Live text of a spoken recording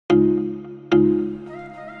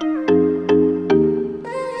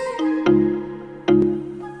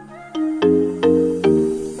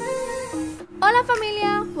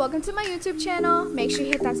welcome to my YouTube channel. Make sure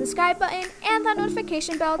you hit that subscribe button and that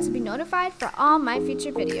notification bell to be notified for all my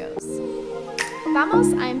future videos.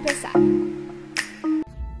 Vamos a empezar.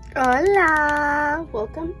 Hola!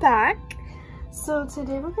 Welcome back. So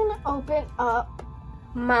today we're gonna open up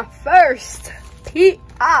my first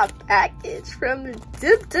PR package from the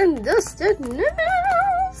Dipped and Dusted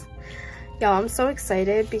Nails. Y'all, I'm so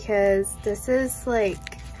excited because this is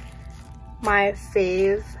like my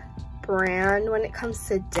fave brand when it comes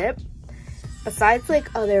to dip, besides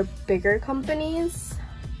like other bigger companies,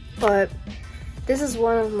 but this is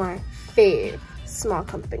one of my fave small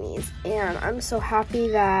companies, and I'm so happy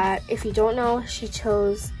that, if you don't know, she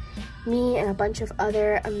chose me and a bunch of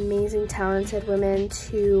other amazing talented women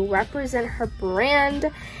to represent her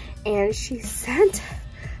brand, and she sent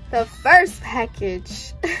the first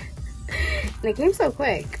package and it came so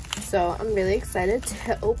quick, so I'm really excited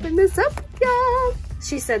to open this up, y'all.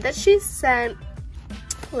 She said that she sent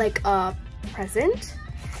like a present,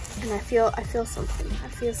 and I feel something. I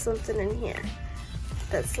feel something in here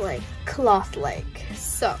that's like cloth-like.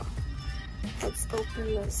 So let's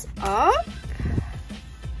open this up.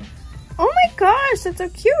 Oh my gosh, that's so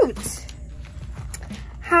cute.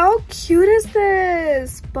 How cute is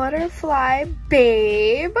this? Butterfly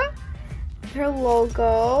Babe. Her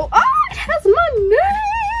logo. Oh, it has my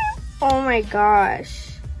name. Oh my gosh.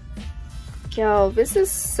 Yo, this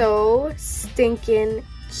is so stinking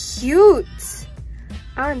cute.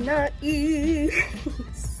 Anais.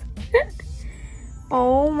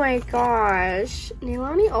 Oh my gosh.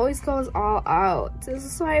 Neilani always goes all out. This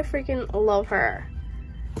is why I freaking love her.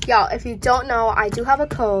 Y'all, if you don't know, I do have a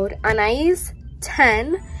code,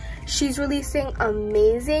 Anais10. She's releasing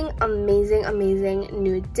amazing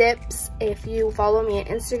nude dips. If you follow me on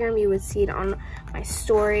Instagram, you would see it on my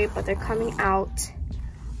story, but they're coming out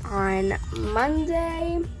on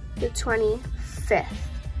Monday the 25th.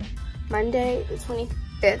 Monday the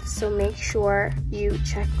 25th, so make sure you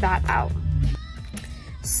check that out.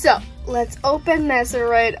 So let's open this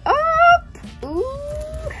right up. Ooh,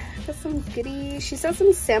 got some goodies. She said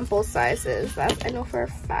some sample sizes, that I know for a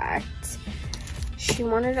fact. She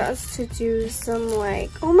wanted us to do some like,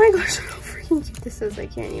 oh my gosh, how freaking cute this is. I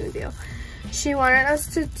can't even deal. She wanted us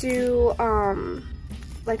to do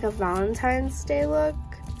like a Valentine's Day look.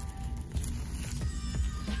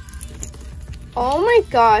 Oh my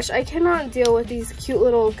gosh, I cannot deal with these cute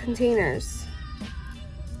little containers.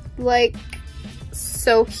 Like,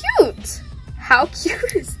 so cute. How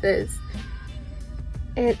cute is this?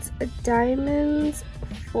 It's a Diamonds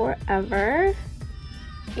Forever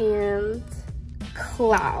and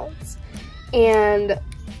Clouds. And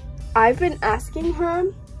I've been asking her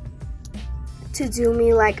to do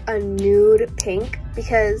me like a nude pink,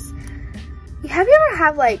 because have you ever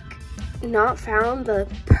have like not found the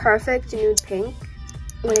perfect nude pink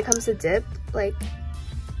when it comes to dip? Like,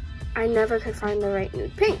 I never could find the right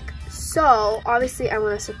nude pink. So obviously I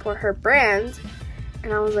want to support her brand,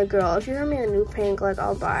 and I was like, girl, if you give me a nude pink, like,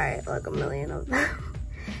 I'll buy like 1 million of them.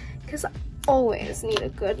 Because I always need a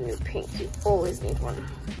good nude pink. You always need one.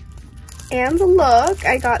 And look,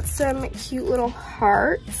 I got some cute little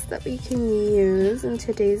hearts that we can use in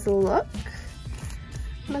today's look.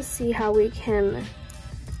 Let's see how we can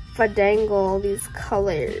fadangle these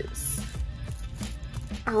colors.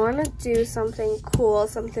 I want to do something cool,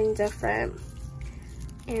 something different.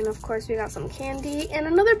 And of course we got some candy and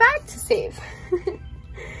another bag to save.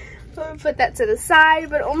 I'll put that to the side,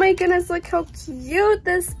 but oh my goodness, look how cute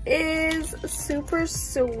this is. Super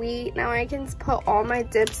sweet. Now I can put all my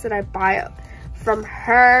dips that I buy from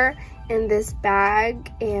her in this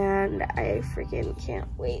bag, and I freaking can't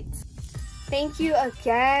wait. Thank you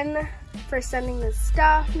again for sending this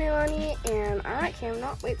stuff, Neilani, and I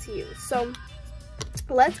cannot wait to use. So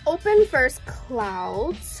let's open first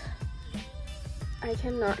Clouds. I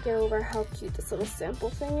cannot get over how cute this little sample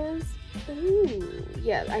thing is. Ooh,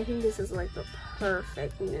 yeah, I think this is like the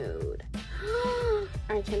perfect nude.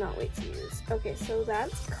 I cannot wait to use. Okay, so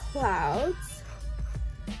that's Clouds.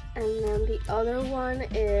 And then the other one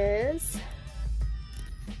is,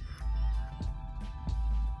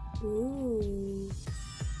 ooh,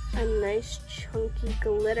 a nice chunky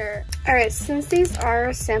glitter. All right, since these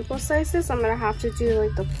are sample sizes, I'm gonna have to do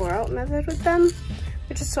like the pour out method with them,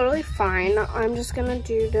 which is totally fine. I'm just gonna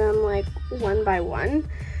do them like one by one.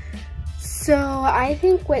 So I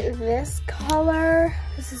think with this color,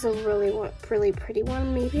 this is a really pretty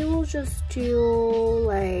one. Maybe we'll just do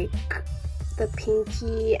like the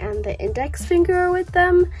pinky and the index finger with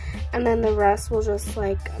them, and then the rest we'll just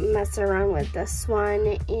like mess around with this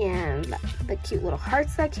one and the cute little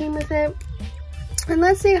hearts that came with it. And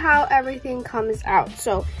let's see how everything comes out.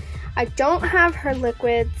 So I don't have her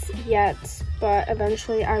liquids yet, but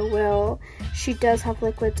eventually I will. She does have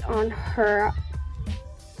liquids on her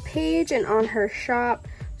page and on her shop,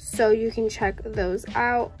 so you can check those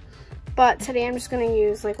out. But today I'm just going to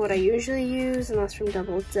use like what I usually use, and that's from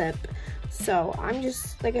Double Dip. So I'm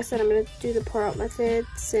just, like I said, I'm going to do the pour out method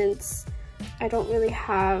since I don't really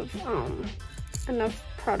have enough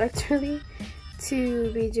product really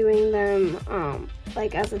to be doing them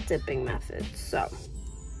like as a dipping method. So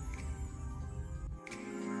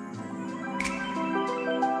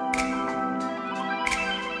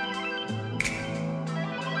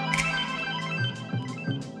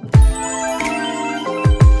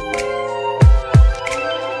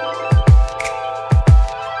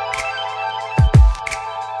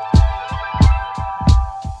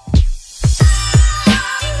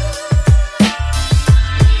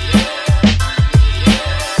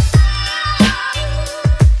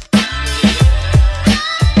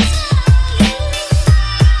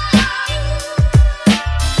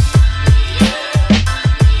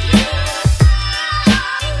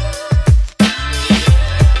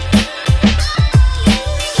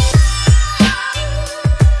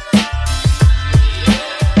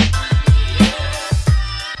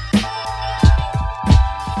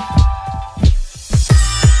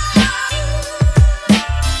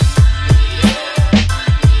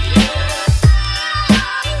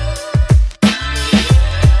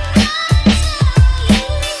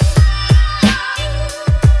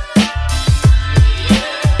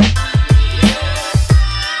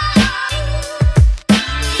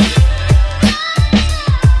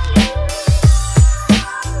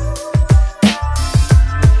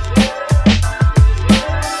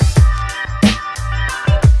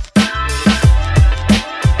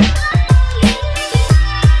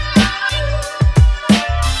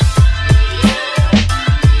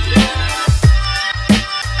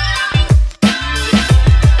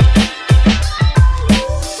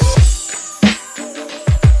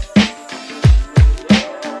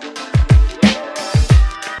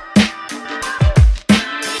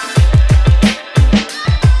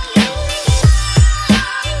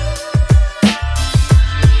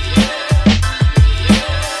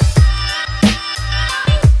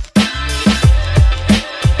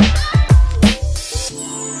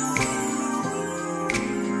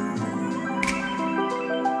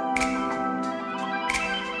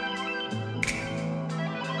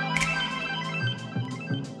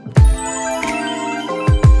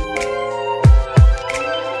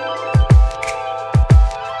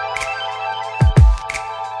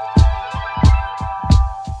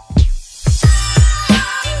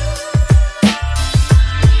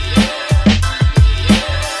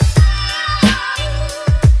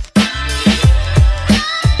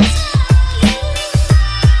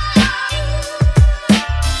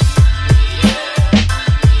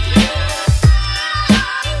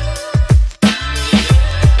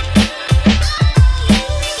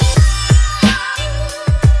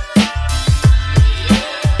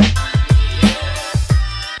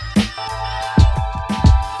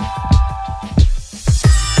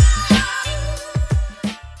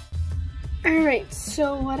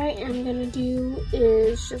so what I am gonna do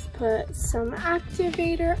is just put some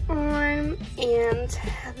activator on, and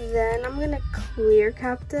then I'm gonna clear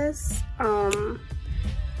cap this. I'm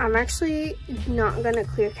actually not gonna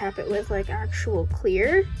clear cap it with like actual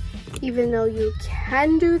clear, even though you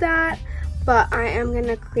can do that, but I am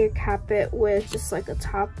gonna clear cap it with just like a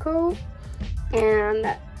top coat,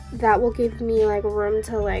 and that will give me like room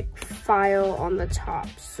to like file on the top.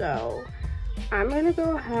 So I'm gonna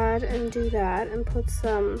go ahead and do that and put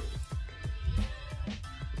some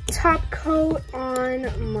top coat on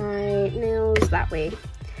my nails. That way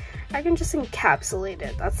I can just encapsulate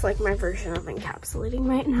it. That's like my version of encapsulating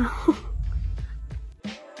right now.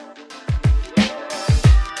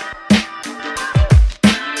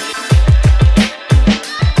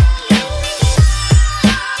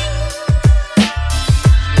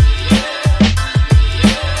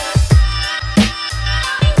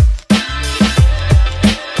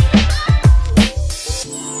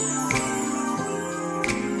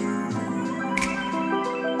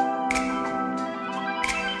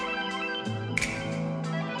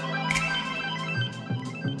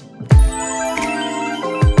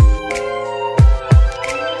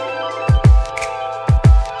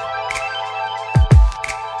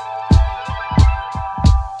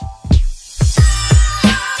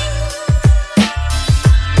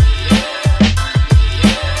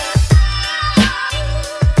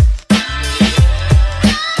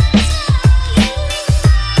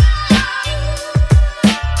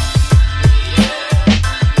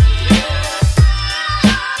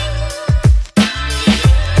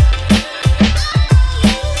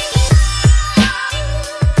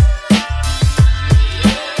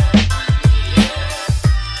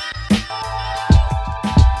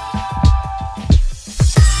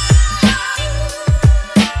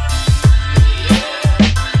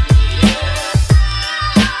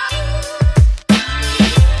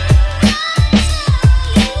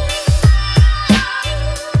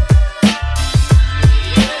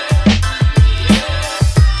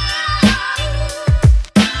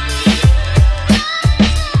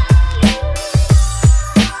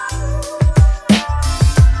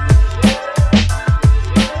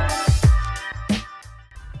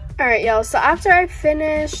 Alright y'all, so after I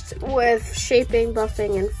finished with shaping,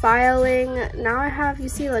 buffing, and filing, now I have, you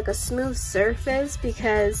see, like a smooth surface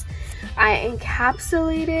because I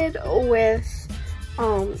encapsulated with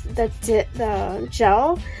the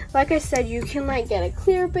gel. Like I said, you can like get a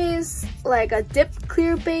clear base, like a dipped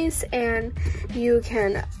clear base, and you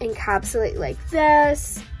can encapsulate like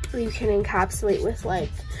this. You can encapsulate with like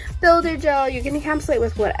builder gel. You can encapsulate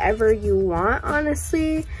with whatever you want,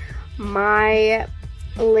 honestly. My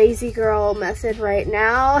lazy girl method right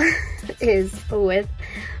now is with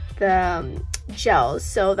the gels,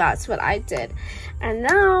 so that's what I did. And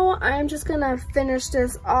now I'm just gonna finish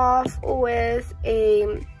this off with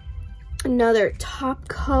another top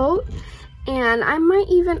coat, and I might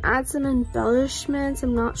even add some embellishments.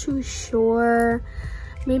 I'm not too sure.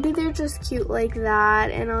 Maybe they're just cute like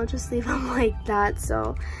that, and I'll just leave them like that.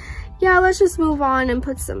 So yeah, let's just move on and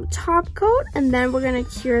put some top coat, and then we're gonna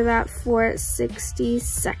cure that for 60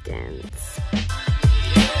 seconds.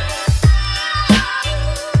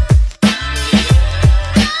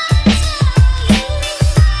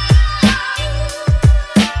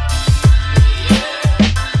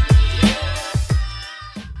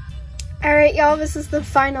 Alright y'all, this is the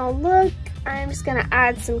final look. I'm just gonna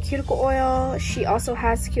add some cuticle oil. She also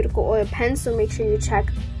has cuticle oil pens, so make sure you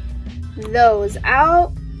check those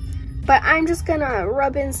out. But I'm just gonna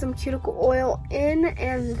rub in some cuticle oil in,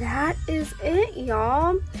 and that is it,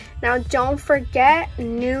 y'all. Now don't forget,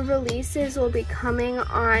 new releases will be coming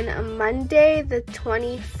on Monday, the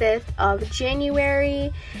 25th of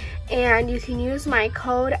January, and you can use my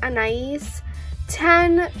code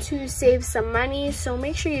Anais10 to save some money, so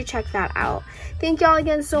make sure you check that out. Thank y'all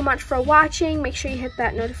again so much for watching. Make sure you hit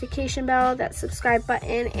that notification bell, that subscribe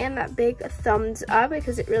button, and that big thumbs up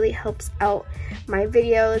because it really helps out my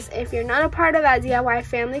videos. If you're not a part of that DIY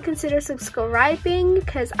family, consider subscribing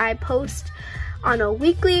because I post on a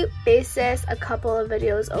weekly basis, a couple of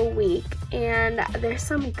videos a week, and there's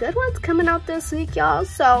some good ones coming out this week, y'all,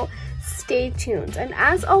 so stay tuned. And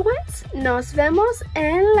as always, nos vemos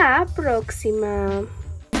en la próxima.